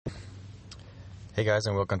Hey guys,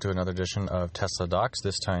 and welcome to another edition of Tesla Docs,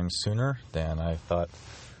 this time sooner than I thought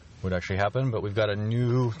would actually happen, but we've got a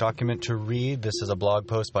new document to read. This is a blog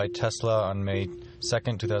post by Tesla on May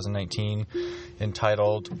 2nd, 2019,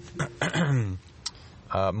 entitled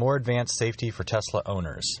More Advanced Safety for Tesla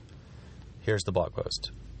Owners. Here's the blog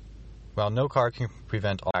post. While no car can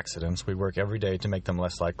prevent all accidents, we work every day to make them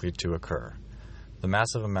less likely to occur. The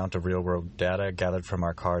massive amount of real-world data gathered from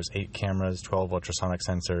our car's 8 cameras, 12 ultrasonic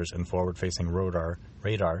sensors, and forward-facing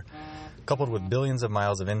radar, coupled with billions of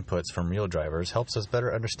miles of inputs from real drivers, helps us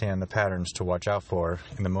better understand the patterns to watch out for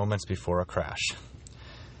in the moments before a crash.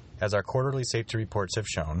 As our quarterly safety reports have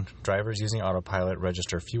shown, drivers using autopilot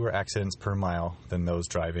register fewer accidents per mile than those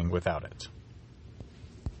driving without it.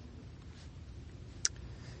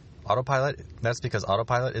 That's because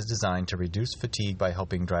autopilot is designed to reduce fatigue by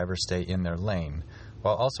helping drivers stay in their lane,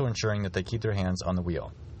 while also ensuring that they keep their hands on the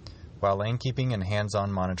wheel. While lane keeping and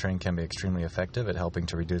hands-on monitoring can be extremely effective at helping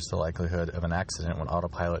to reduce the likelihood of an accident when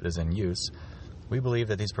autopilot is in use, we believe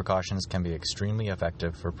that these precautions can be extremely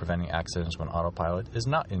effective for preventing accidents when autopilot is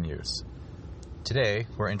not in use. Today,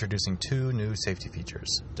 we're introducing 2 new safety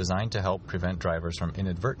features designed to help prevent drivers from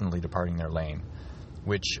inadvertently departing their lane,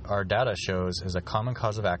 which our data shows is a common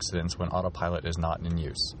cause of accidents when autopilot is not in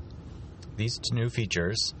use. These 2 new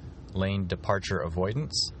features, lane departure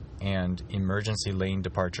avoidance and emergency lane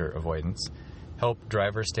departure avoidance, help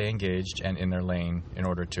drivers stay engaged and in their lane in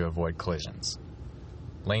order to avoid collisions.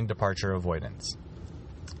 Lane departure avoidance.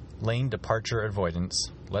 Lane departure avoidance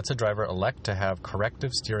lets a driver elect to have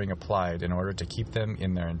corrective steering applied in order to keep them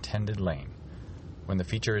in their intended lane. When the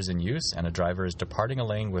feature is in use and a driver is departing a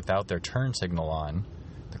lane without their turn signal on,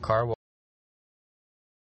 the car will